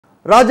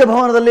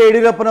ರಾಜಭವನದಲ್ಲಿ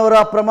ಯಡಿಯೂರಪ್ಪನವರ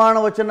ಪ್ರಮಾಣ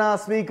ವಚನ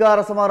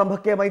ಸ್ವೀಕಾರ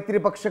ಸಮಾರಂಭಕ್ಕೆ ಮೈತ್ರಿ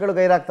ಪಕ್ಷಗಳು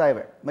ಗೈರಾಗ್ತಾ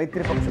ಇವೆ.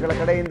 ಮೈತ್ರಿ ಪಕ್ಷಗಳ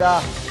ಕಡೆಯಿಂದ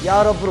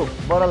ಯಾರೊಬ್ಬರು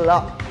ಬರಲ್ಲ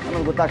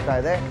ಅನ್ನೋದು ಗೊತ್ತಾಗ್ತಾ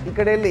ಇದೆ. ಈ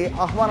ಕಡೆಯಲ್ಲಿ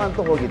ಆಹ್ವಾನ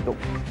ಅಂತೂ ಹೋಗಿತ್ತು.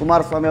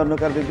 ಕುಮಾರಸ್ವಾಮಿ ಅವರನ್ನು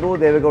ಕರೆದಿದ್ರು,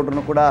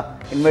 ದೇವೇಗೌಡರನ್ನು ಕೂಡ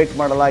ಇನ್ವೈಟ್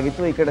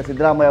ಮಾಡಲಾಗಿತ್ತು. ಈ ಕಡೆ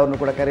ಸಿದ್ದರಾಮಯ್ಯ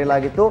ಅವರನ್ನು ಕೂಡ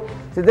ಕರೆಯಲಾಗಿತ್ತು.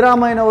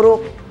 ಸಿದ್ದರಾಮಯ್ಯನವರು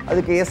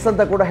ಅದಕ್ಕೆ ಎಸ್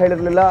ಅಂತ ಕೂಡ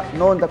ಹೇಳಿರಲಿಲ್ಲ,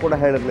 ನೋ ಅಂತ ಕೂಡ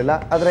ಹೇಳಿರಲಿಲ್ಲ.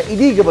 ಆದರೆ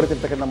ಇದೀಗ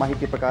ಬರ್ತಿರ್ತಕ್ಕಂಥ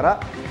ಮಾಹಿತಿ ಪ್ರಕಾರ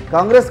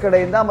ಕಾಂಗ್ರೆಸ್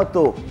ಕಡೆಯಿಂದ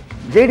ಮತ್ತು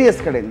JDS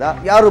ಕಡೆಯಿಂದ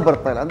ಯಾರೂ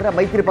ಬರ್ತಾ ಇಲ್ಲ. ಅಂದರೆ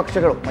ಮೈತ್ರಿ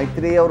ಪಕ್ಷಗಳು,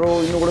 ಮೈತ್ರಿಯವರು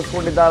ಇನ್ನೂ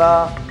ಉಳಿಸ್ಕೊಂಡಿದ್ದಾರಾ,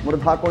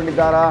 ಮುರಿದು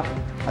ಹಾಕ್ಕೊಂಡಿದ್ದಾರಾ,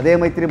 ಅದೇ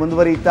ಮೈತ್ರಿ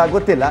ಮುಂದುವರಿಯುತ್ತಾ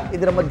ಗೊತ್ತಿಲ್ಲ.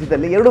 ಇದರ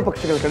ಮಧ್ಯದಲ್ಲಿ ಎರಡೂ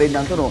ಪಕ್ಷಗಳ ಕಡೆಯಿಂದ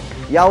ಅಂತೂ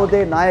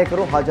ಯಾವುದೇ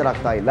ನಾಯಕರು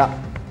ಹಾಜರಾಗ್ತಾ ಇಲ್ಲ.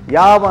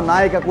 ಯಾವ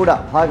ನಾಯಕ ಕೂಡ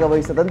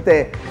ಭಾಗವಹಿಸದಂತೆ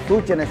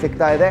ಸೂಚನೆ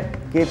ಸಿಗ್ತಾ ಇದೆ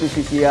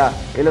KPCCಯ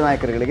ಎಲ್ಲ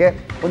ನಾಯಕರುಗಳಿಗೆ.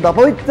 ಒಂದು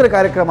ಅಪವಿತ್ರ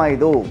ಕಾರ್ಯಕ್ರಮ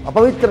ಇದು.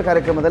 ಅಪವಿತ್ರ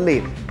ಕಾರ್ಯಕ್ರಮದಲ್ಲಿ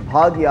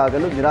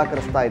ಭಾಗಿಯಾಗಲು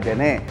ನಿರಾಕರಿಸ್ತಾ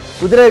ಇದ್ದೇನೆ.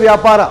 ಕುದುರೆ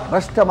ವ್ಯಾಪಾರ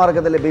ಭ್ರಷ್ಟ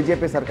ಮಾರ್ಗದಲ್ಲಿ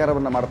BJP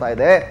ಸರ್ಕಾರವನ್ನು ಮಾಡ್ತಾ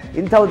ಇದೆ.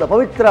 ಇಂಥ ಒಂದು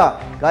ಅಪವಿತ್ರ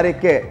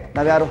ಕಾರ್ಯಕ್ಕೆ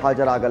ನಾವ್ಯಾರು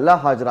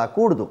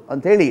ಹಾಜರಾಗಕೂಡದು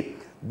ಅಂಥೇಳಿ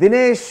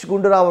ದಿನೇಶ್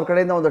ಗುಂಡೂರಾವ್ ಅವ್ರ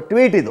ಕಡೆಯಿಂದ ಒಂದು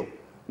ಟ್ವೀಟ್ ಇದು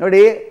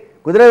ನೋಡಿ.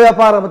 ಕುದುರೆ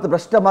ವ್ಯಾಪಾರ ಮತ್ತು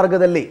ಭ್ರಷ್ಟ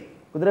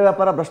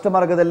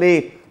ಮಾರ್ಗದಲ್ಲಿ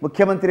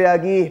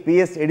ಮುಖ್ಯಮಂತ್ರಿಯಾಗಿ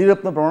PS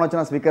ಯಡಿಯೂರಪ್ಪನ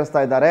ಪ್ರಮಾಣವಚನ ಸ್ವೀಕರಿಸ್ತಾ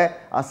ಇದ್ದಾರೆ.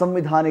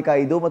 ಅಸಂವಿಧಾನಿಕ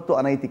ಇದು ಮತ್ತು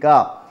ಅನೈತಿಕ.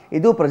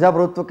 ಇದು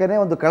ಪ್ರಜಾಪ್ರಭುತ್ವಕ್ಕೆ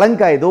ಒಂದು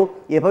ಕಳಂಕ. ಇದು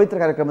ಈ ಪವಿತ್ರ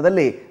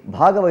ಕಾರ್ಯಕ್ರಮದಲ್ಲಿ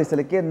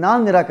ಭಾಗವಹಿಸಲಿಕ್ಕೆ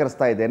ನಾನು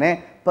ನಿರಾಕರಿಸ್ತಾ ಇದ್ದೇನೆ.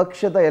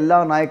 ಪಕ್ಷದ ಎಲ್ಲ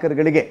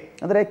ನಾಯಕರುಗಳಿಗೆ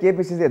ಅಂದರೆ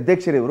KPCC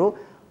ಅಧ್ಯಕ್ಷರಿವರು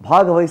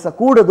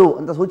ಭಾಗವಹಿಸಕೂಡದು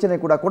ಅಂತ ಸೂಚನೆ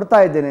ಕೂಡ ಕೊಡ್ತಾ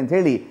ಇದ್ದೇನೆ ಅಂತ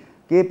ಹೇಳಿ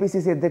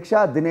KPCC ಅಧ್ಯಕ್ಷ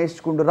ದಿನೇಶ್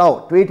ಗುಂಡೂರಾವ್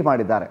ಟ್ವೀಟ್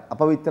ಮಾಡಿದ್ದಾರೆ.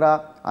 ಅಪವಿತ್ರ,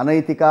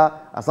 ಅನೈತಿಕ,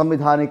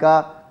 ಅಸಂವಿಧಾನಿಕ,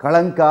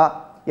 ಕಳಂಕ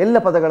ಎಲ್ಲ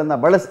ಪದಗಳನ್ನು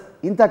ಬಳಸಿ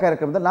ಇಂಥ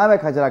ಕಾರ್ಯಕ್ರಮದಲ್ಲಿ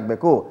ನಾವ್ಯಾಕೆ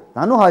ಹಾಜರಾಗಬೇಕು,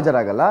 ನಾನು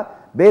ಹಾಜರಾಗಲ್ಲ,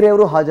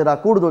 ಬೇರೆಯವರು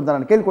ಹಾಜರಾಗಕೂಡದು ಅಂತ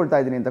ನಾನು ಕೇಳ್ಕೊಳ್ತಾ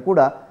ಇದ್ದೀನಿ ಅಂತ ಕೂಡ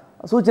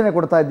ಸೂಚನೆ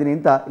ಕೊಡ್ತಾ ಇದ್ದೀನಿ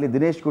ಅಂತ ಇಲ್ಲಿ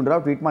ದಿನೇಶ್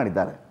ಗುಂಡೂರಾವ್ ಟ್ವೀಟ್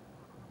ಮಾಡಿದ್ದಾರೆ.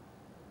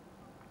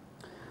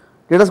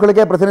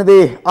 ಕೇಳಿಸ್ಕೊಳ್ಳಿಕ್ಕೆ ಪ್ರತಿನಿಧಿ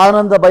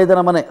ಆನಂದ ಬೈದನ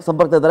ಮನೆ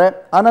ಸಂಪರ್ಕ ಇದ್ದಾರೆ.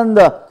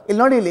 ಆನಂದ್, ಇಲ್ಲಿ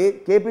ನೋಡಿ, ಇಲ್ಲಿ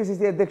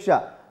KPCC ಅಧ್ಯಕ್ಷ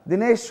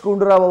ದಿನೇಶ್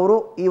ಗುಂಡೂರಾವ್ ಅವರು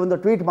ಈ ಒಂದು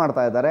ಟ್ವೀಟ್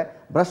ಮಾಡ್ತಾ ಇದ್ದಾರೆ.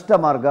 ಭ್ರಷ್ಟ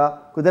ಮಾರ್ಗ,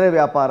 ಕುದುರೆ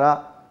ವ್ಯಾಪಾರ,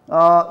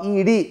 ಈ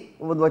ಇಡೀ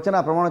ಒಂದು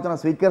ಪ್ರಮಾಣ ವಚನ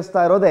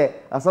ಸ್ವೀಕರಿಸ್ತಾ ಇರೋದೇ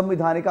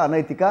ಅಸಂವಿಧಾನಿಕ,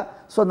 ಅನೈತಿಕ.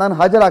 ಸೊ ನಾನು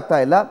ಹಾಜರಾಗ್ತಾ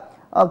ಇಲ್ಲ,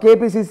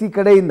 KPCC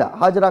ಕಡೆಯಿಂದ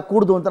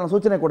ಹಾಜರಾಗಕೂಡದು ಅಂತ ನಾನು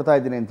ಸೂಚನೆ ಕೊಡ್ತಾ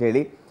ಇದ್ದೀನಿ ಅಂತ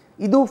ಹೇಳಿ.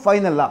 ಇದು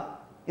ಫೈನಲ್ಲ?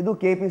 ಇದು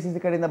KPCC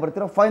ಕಡೆಯಿಂದ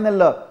ಬರ್ತಿರೋ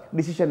ಫೈನಲ್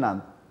ಡಿಸಿಷನ್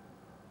ಅಂತ?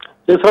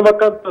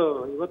 ಹೆಸರಮಕ್ಕಂತ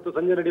ಇವತ್ತು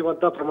ಸಂಜೆ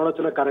ನಡೆಯುವಂತಹ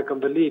ಪ್ರಮಾಣವಚನ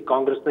ಕಾರ್ಯಕ್ರಮದಲ್ಲಿ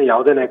ಕಾಂಗ್ರೆಸ್ನ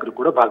ಯಾವುದೇ ನಾಯಕರು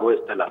ಕೂಡ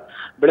ಭಾಗವಹಿಸ್ತಾ ಇಲ್ಲ.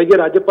 ಬೆಳಗ್ಗೆ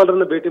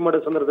ರಾಜ್ಯಪಾಲರನ್ನು ಭೇಟಿ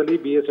ಮಾಡಿದ ಸಂದರ್ಭದಲ್ಲಿ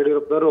BS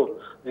ಯಡಿಯೂರಪ್ಪನವರು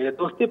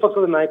ದೋಸ್ತಿ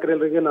ಪಕ್ಷದ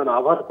ನಾಯಕರೆಲ್ಲರಿಗೆ ನಾನು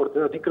ಆಭಾರ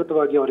ಕೊಡ್ತೇನೆ,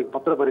 ಅಧಿಕೃತವಾಗಿ ಅವರಿಗೆ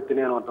ಪತ್ರ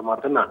ಬರೀತೇನೆ ಅನ್ನುವಂತ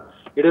ಮಾತನ್ನ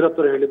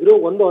ಯಡಿಯೂರಪ್ಪನವರು ಹೇಳಿದ್ರು.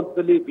 ಒಂದು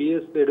ಹಂತದಲ್ಲಿ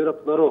BS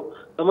ಯಡಿಯೂರಪ್ಪನವರು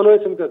ಸಮನ್ವಯ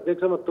ಸಮಿತಿ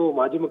ಅಧ್ಯಕ್ಷ ಮತ್ತು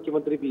ಮಾಜಿ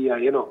ಮುಖ್ಯಮಂತ್ರಿ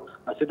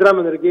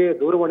ಸಿದ್ದರಾಮಯ್ಯರಿಗೆ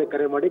ದೂರವಾಣಿ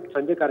ಕರೆ ಮಾಡಿ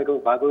ಸಂಜೆ ಕಾರ್ಯಕ್ರಮ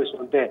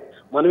ಭಾಗವಹಿಸುವಂತೆ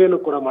ಮನವಿಯನ್ನು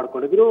ಕೂಡ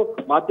ಮಾಡಿಕೊಂಡಿದ್ರು.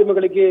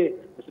 ಮಾಧ್ಯಮಗಳಿಗೆ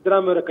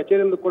ಸಿದ್ದರಾಮಯ್ಯವರ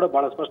ಕಚೇರಿಯಿಂದ ಕೂಡ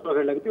ಬಹಳ ಸ್ಪಷ್ಟವಾಗಿ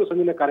ಹೇಳಲಾಗಿತ್ತು,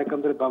 ಸಂಜೆಯ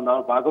ಕಾರ್ಯಕ್ರಮದಲ್ಲಿ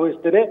ನಾನು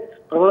ಭಾಗವಹಿಸ್ತೇನೆ,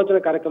 ಪ್ರಮಾಣವಚನ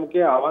ಕಾರ್ಯಕ್ರಮಕ್ಕೆ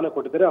ಆಹ್ವಾನ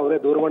ಕೊಟ್ಟಿದ್ದಾರೆ, ಅವರೇ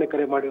ದೂರವಾಣಿ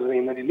ಕರೆ ಮಾಡಿರುವ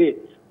ಹಿನ್ನೆಲೆಯಲ್ಲಿ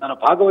ನಾನು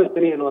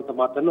ಭಾಗವಹಿಸ್ತೇನೆ ಎನ್ನುವಂತ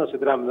ಮಾತನ್ನು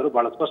ಸಿದ್ದರಾಮಯ್ಯವರು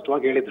ಬಹಳ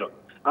ಸ್ಪಷ್ಟವಾಗಿ ಹೇಳಿದ್ರು.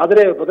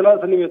 ಆದರೆ ಬದಲಾದ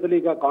ಸನ್ನಿವೇಶದಲ್ಲಿ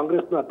ಈಗ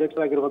ಕಾಂಗ್ರೆಸ್ನ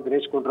ಅಧ್ಯಕ್ಷರಾಗಿರುವ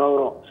ದಿನೇಶ್ ಗುಂಡೂರಾವ್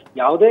ಅವರು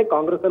ಯಾವುದೇ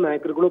ಕಾಂಗ್ರೆಸ್ನ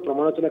ನಾಯಕರುಗಳು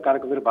ಪ್ರಮಾಣವಚನ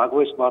ಕಾರ್ಯಕ್ರಮದಲ್ಲಿ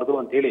ಭಾಗವಹಿಸಬಾರದು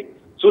ಅಂತ ಹೇಳಿ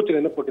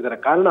ಸೂಚನೆಯನ್ನು ಕೊಟ್ಟಿದ್ದಾರೆ.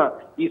 ಕಾರಣ,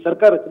 ಈ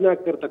ಸರ್ಕಾರ ರಚನೆ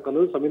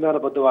ಆಗ್ತಿರ್ತಕ್ಕಂಥದ್ದು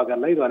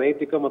ಸಂವಿಧಾನಬದ್ಧವಾಗಲ್ಲ, ಇದು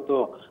ಅನೈತಿಕ ಮತ್ತು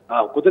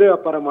ಕುದುರೆ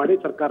ವ್ಯಾಪಾರ ಮಾಡಿ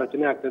ಸರ್ಕಾರ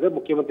ರಚನೆ ಆಗ್ತಿದೆ.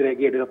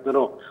 ಮುಖ್ಯಮಂತ್ರಿಯಾಗಿ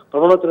ಯಡಿಯೂರಪ್ಪನವರು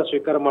ಪ್ರಮಾಣವಚನ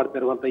ಸ್ವೀಕಾರ ಮಾಡ್ತಾ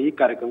ಇರುವಂತಹ ಈ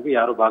ಕಾರ್ಯಕ್ರಮಕ್ಕೆ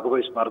ಯಾರು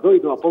ಭಾಗವಹಿಸಬಾರದು,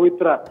 ಇದು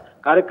ಅಪವಿತ್ರ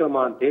ಕಾರ್ಯಕ್ರಮ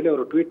ಅಂತ ಹೇಳಿ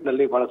ಅವರು ಟ್ವೀಟ್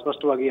ನಲ್ಲಿ ಬಹಳ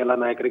ಸ್ಪಷ್ಟವಾಗಿ ಎಲ್ಲ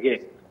ನಾಯಕರಿಗೆ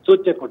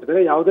ಸೂಚನೆ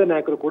ಕೊಟ್ಟಿದ್ದಾರೆ. ಯಾವುದೇ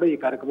ನಾಯಕರು ಕೂಡ ಈ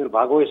ಕಾರ್ಯಕ್ರಮದಲ್ಲಿ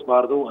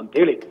ಭಾಗವಹಿಸಬಾರದು ಅಂತ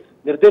ಹೇಳಿ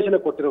ನಿರ್ದೇಶನ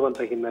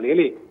ಕೊಟ್ಟಿರುವಂತಹ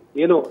ಹಿನ್ನೆಲೆಯಲ್ಲಿ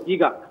ಏನು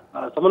ಈಗ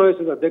ಸಮನ್ವಯ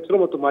ಸಮಿತಿ ಅಧ್ಯಕ್ಷರು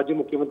ಮತ್ತು ಮಾಜಿ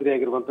ಮುಖ್ಯಮಂತ್ರಿ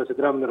ಆಗಿರುವಂತಹ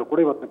ಸಿದ್ದರಾಮಯ್ಯವರು ಕೂಡ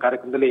ಇವತ್ತಿನ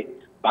ಕಾರ್ಯಕ್ರಮದಲ್ಲಿ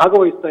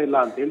ಭಾಗವಹಿಸ್ತಾ ಇಲ್ಲ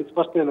ಅಂತ ಹೇಳಿ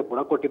ಸ್ಪಷ್ಟನೆಯನ್ನು ಕೂಡ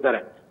ಕೊಟ್ಟಿದ್ದಾರೆ.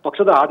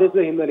 ಪಕ್ಷದ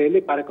ಆದೇಶದ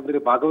ಹಿನ್ನೆಲೆಯಲ್ಲಿ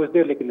ಕಾರ್ಯಕ್ರಮದಲ್ಲಿ ಭಾಗವಹಿಸದೇ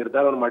ಇರಲಿಕ್ಕೆ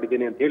ನಿರ್ಧಾರವನ್ನು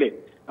ಮಾಡಿದ್ದೇನೆ ಅಂತ ಹೇಳಿ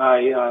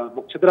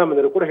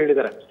ಸಿದ್ದರಾಮಯ್ಯವರು ಕೂಡ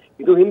ಹೇಳಿದ್ದಾರೆ.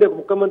 ಇದು ಹಿಂದೆ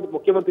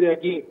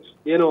ಮುಖ್ಯಮಂತ್ರಿಯಾಗಿ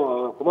ಏನು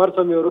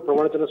ಕುಮಾರಸ್ವಾಮಿ ಅವರು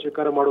ಪ್ರಮಾಣವಚನ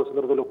ಸ್ವೀಕಾರ ಮಾಡುವ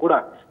ಸಂದರ್ಭದಲ್ಲೂ ಕೂಡ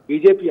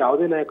BJP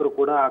ಯಾವುದೇ ನಾಯಕರು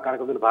ಕೂಡ ಆ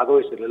ಕಾರ್ಯಕ್ರಮದಲ್ಲಿ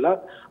ಭಾಗವಹಿಸಿರಲಿಲ್ಲ.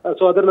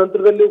 ಸೊ ಅದರ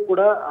ನಂತರದಲ್ಲಿಯೂ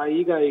ಕೂಡ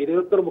ಈಗ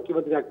ಯಡಿಯೂರಪ್ಪನವರು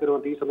ಮುಖ್ಯಮಂತ್ರಿ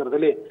ಆಗ್ತಿರುವಂತಹ ಈ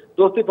ಸಂದರ್ಭದಲ್ಲಿ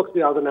ದೋಸ್ತಿ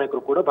ಪಕ್ಷದ ಯಾವುದೇ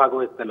ನಾಯಕರು ಕೂಡ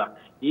ಭಾಗವಹಿಸ್ತಿಲ್ಲ.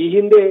 ಈ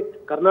ಹಿಂದೆ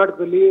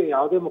ಕರ್ನಾಟಕದಲ್ಲಿ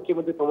ಯಾವುದೇ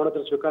ಮುಖ್ಯಮಂತ್ರಿ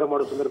ಪ್ರಮಾಣವಚನ ಸ್ವೀಕಾರ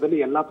ಮಾಡುವ ಸಂದರ್ಭದಲ್ಲಿ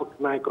ಎಲ್ಲಾ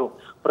ಪಕ್ಷದ ನಾಯಕರು,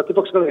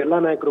 ಪ್ರತಿಪಕ್ಷಗಳ ಎಲ್ಲಾ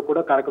ನಾಯಕರು ಕೂಡ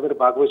ಕಾರ್ಯಕ್ರಮದಲ್ಲಿ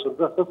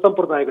ಭಾಗವಹಿಸುವಂತಹ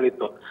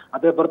ಸತ್ಸಂಪ್ರದಾಯಗಳಿತ್ತು.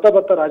 ಆದ್ರೆ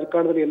ಬರ್ತಾ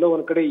ರಾಜಕಾರಣದಲ್ಲಿ ಎಲ್ಲೋ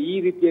ಒಂದ್ ಕಡೆ ಈ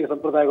ರೀತಿಯ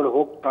ಸಂಪ್ರದಾಯಗಳು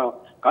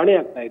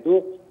ಕಾಣೆಯಾಗ್ತಾ ಇದ್ದು,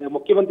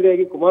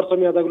 ಮುಖ್ಯಮಂತ್ರಿಯಾಗಿ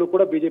ಕುಮಾರಸ್ವಾಮಿ ಆದಾಗಲೂ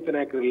ಕೂಡ BJP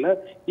ನಾಯಕರಿಲ್ಲ.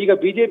 ಈಗ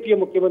BJPಯ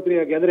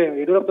ಮುಖ್ಯಮಂತ್ರಿಯಾಗಿ ಅಂದ್ರೆ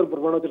ಯಡಿಯೂರಪ್ಪನ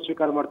ಪ್ರಮಾಣವಚನ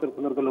ಸ್ವೀಕಾರ ಮಾಡ್ತಿರೋ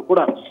ಸಂದರ್ಭದಲ್ಲೂ ಕೂಡ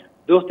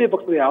ದೋಸ್ತಿ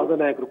ಪಕ್ಷದ ಯಾವುದೇ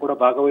ನಾಯಕರು ಕೂಡ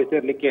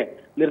ಭಾಗವಹಿಸಿರ್ಲಿಕ್ಕೆ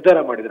ನಿರ್ಧಾರ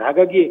ಮಾಡಿದ್ರು.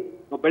 ಹಾಗಾಗಿ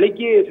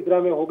ಬೆಳಿಗ್ಗೆ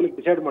ಸಿದ್ದರಾಮಯ್ಯ ಹೋಗ್ಲಿಕ್ಕೆ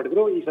ಡಿಸೈಡ್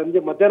ಮಾಡಿದ್ರು, ಈ ಸಂಜೆ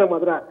ಮಧ್ಯಾಹ್ನ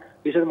ಮಾತ್ರ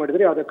ಡಿಸೈಡ್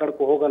ಮಾಡಿದ್ರೆ ಯಾವುದೇ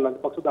ಕಾರಣಕ್ಕೂ ಹೋಗಲ್ಲ ಅಂತ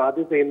ಪಕ್ಷದ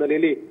ಆದೇಶದ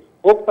ಹಿನ್ನೆಲೆಯಲ್ಲಿ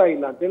ಹೋಗ್ತಾ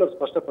ಇಲ್ಲ ಅಂತ ಹೇಳಿ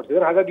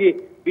ಸ್ಪಷ್ಟಪಡಿಸಿದ್ದಾರೆ. ಹಾಗಾಗಿ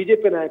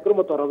BJP ನಾಯಕರು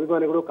ಮತ್ತು ಅವರ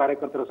ಅಭಿಮಾನಿಗಳು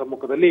ಕಾರ್ಯಕರ್ತರ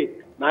ಸಮ್ಮುಖದಲ್ಲಿ,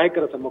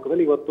 ನಾಯಕರ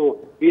ಸಮ್ಮುಖದಲ್ಲಿ ಇವತ್ತು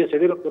BS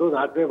ಯಡಿಯೂರಪ್ಪರು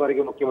 4ನೇ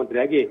ಬಾರಿಗೆ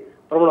ಮುಖ್ಯಮಂತ್ರಿಯಾಗಿ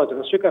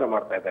ಪ್ರಮಾಣವಚನ ಸ್ವೀಕಾರ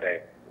ಮಾಡ್ತಾ ಇದ್ದಾರೆ.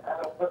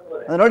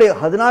 ನೋಡಿ,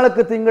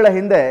 14 ತಿಂಗಳ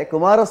ಹಿಂದೆ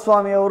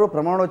ಕುಮಾರಸ್ವಾಮಿ ಅವರು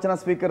ಪ್ರಮಾಣವಚನ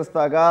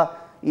ಸ್ವೀಕರಿಸಿದಾಗ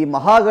ಈ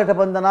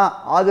ಮಹಾಗಠಬಂಧನ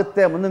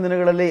ಆಗುತ್ತೆ ಮುಂದಿನ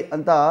ದಿನಗಳಲ್ಲಿ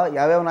ಅಂತ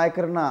ಯಾವ್ಯಾವ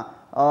ನಾಯಕರನ್ನ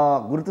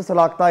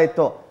ಗುರುತಿಸಲಾಗ್ತಾ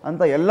ಇತ್ತು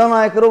ಅಂತ ಎಲ್ಲ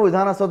ನಾಯಕರು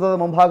ವಿಧಾನಸೌಧದ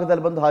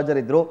ಮುಂಭಾಗದಲ್ಲಿ ಬಂದು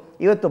ಹಾಜರಿದ್ರು.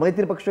 ಇವತ್ತು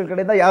ಮೈತ್ರಿ ಪಕ್ಷಗಳ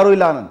ಕಡೆಯಿಂದ ಯಾರೂ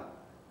ಇಲ್ಲ. Anand,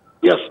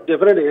 yes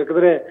definitely.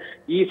 ಯಾಕಂದ್ರೆ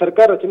ಈ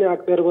ಸರ್ಕಾರ ರಚನೆ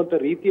ಆಗ್ತಾ ಇರುವಂತ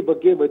ರೀತಿ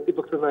ಬಗ್ಗೆ ಮೈತ್ರಿ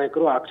ಪಕ್ಷದ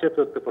ನಾಯಕರು ಆಕ್ಷೇಪ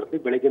ವ್ಯಕ್ತಪಡಿಸಿ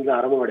ಬೆಳಗ್ಗಿಂದ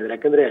ಆರಂಭ ಮಾಡಿದ್ದಾರೆ.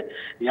 ಯಾಕಂದ್ರೆ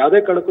ಯಾವುದೇ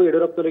ಕಾರಣಕ್ಕೂ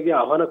ಯಡಿಯೂರಪ್ಪನಿಗೆ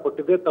ಆಹ್ವಾನ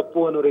ಕೊಟ್ಟಿದ್ದೇ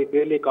ತಪ್ಪು ಅನ್ನೋ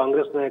ರೀತಿಯಲ್ಲಿ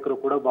ಕಾಂಗ್ರೆಸ್ ನಾಯಕರು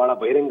ಕೂಡ ಬಹಳ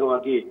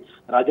ಬಹಿರಂಗವಾಗಿ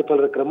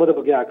ರಾಜ್ಯಪಾಲರ ಕ್ರಮದ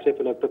ಬಗ್ಗೆ ಆಕ್ಷೇಪ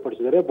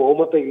ವ್ಯಕ್ತಪಡಿಸಿದ್ದಾರೆ.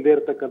 ಬಹುಮತ ಇಲ್ಲದೆ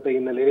ಇರತಕ್ಕಂಥ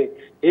ಹಿನ್ನೆಲೆಯಲ್ಲಿ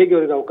ಹೇಗೆ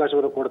ಅವರಿಗೆ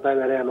ಅವಕಾಶವನ್ನು ಕೊಡ್ತಾ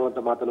ಇದ್ದಾರೆ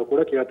ಅನ್ನುವಂತ ಮಾತನ್ನು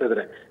ಕೂಡ ಕೇಳ್ತಾ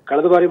ಇದ್ದಾರೆ.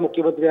 ಕಳೆದ ಬಾರಿ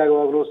ಮುಖ್ಯಮಂತ್ರಿ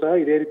ಆಗುವಾಗಲೂ ಸಹ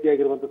ಇದೇ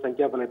ರೀತಿಯಾಗಿರುವಂತಹ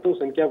ಸಂಖ್ಯಾಬಲ ಇತ್ತು.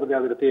 ಸಂಖ್ಯಾಬಲ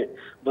ಯಾವ ರೀತಿ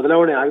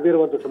ಬದಲಾವಣೆ ಆಗದೇ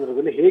ಇರುವಂತಹ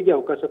ಸಂದರ್ಭದಲ್ಲಿ ಹೇಗೆ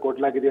ಅವಕಾಶ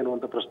ಕೊಡಲಾಗಿದೆ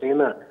ಅನ್ನುವಂಥ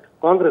ಪ್ರಶ್ನೆಯನ್ನ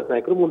ಕಾಂಗ್ರೆಸ್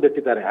ನಾಯಕರು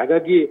ಮುಂದಿಟ್ಟಿದ್ದಾರೆ.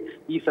 ಹಾಗಾಗಿ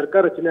ಈ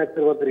ಸರ್ಕಾರ ರಚನೆ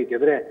ಆಗ್ತಿರುವಂತ ರೀತಿ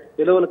ಅಂದ್ರೆ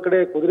ಕೆಲವೊಂದು ಕಡೆ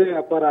ಕುದುರೆ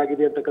ವ್ಯಾಪಾರ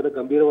ಆಗಿದೆ ಅಂತಕ್ಕಂಥ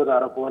ಗಂಭೀರವಾದ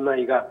ಆರೋಪವನ್ನ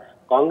ಈಗ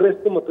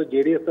ಕಾಂಗ್ರೆಸ್ ಮತ್ತು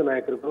JDS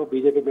ನಾಯಕರು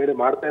ಬಿಜೆಪಿ ಮೇಲೆ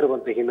ಮಾಡ್ತಾ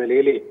ಇರುವಂತ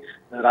ಹಿನ್ನೆಲೆಯಲ್ಲಿ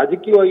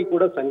ರಾಜಕೀಯವಾಗಿ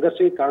ಕೂಡ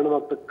ಸಂಘರ್ಷಕ್ಕೆ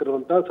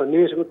ಕಾರಣವಾಗ್ತಿರುವಂತಹ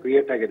ಸನ್ನಿವೇಶಗಳು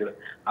ಕ್ರಿಯೇಟ್ ಆಗಿದ್ದಾವೆ.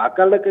 ಆ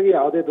ಕಾರಣಕ್ಕಾಗಿ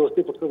ಯಾವುದೇ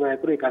ದೋಸ್ತಿ ಪಕ್ಷದ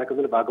ನಾಯಕರು ಈ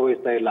ಕಾರ್ಯಕ್ರಮದಲ್ಲಿ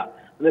ಭಾಗವಹಿಸ್ತಾ ಇಲ್ಲ.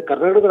 ಅಂದ್ರೆ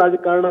ಕರ್ನಾಟಕದ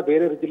ರಾಜಕಾರಣ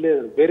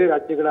ಬೇರೆ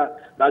ರಾಜ್ಯಗಳ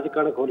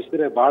ರಾಜಕಾರಣಕ್ಕೆ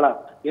ಹೋಲಿಸಿದ್ರೆ ಬಹಳ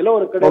ಎಲ್ಲೋ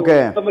ಒಂದು ಕಡೆ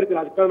ಉತ್ತಮ ರೀತಿ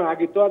ರಾಜಕಾರಣ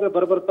ಆಗಿತ್ತು.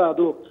 ಆದ್ರೆ ಬರ್ತಾ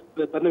ಅದು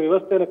ತನ್ನ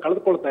ವ್ಯವಸ್ಥೆಯನ್ನು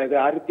ಕಳೆದುಕೊಳ್ತಾ ಇದೆ.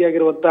 ಆ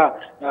ರೀತಿಯಾಗಿರುವಂತ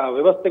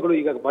ವ್ಯವಸ್ಥೆಗಳು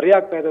ಈಗ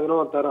ಬರೆಯಾಗ್ತಾ ಇದಾವೆ ಅನ್ನೋ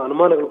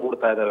ಅನುಮಾನಗಳು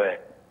ಮೂಡ್ತಾ ಇದಾವೆ.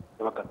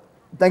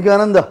 Thank you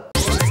Anand.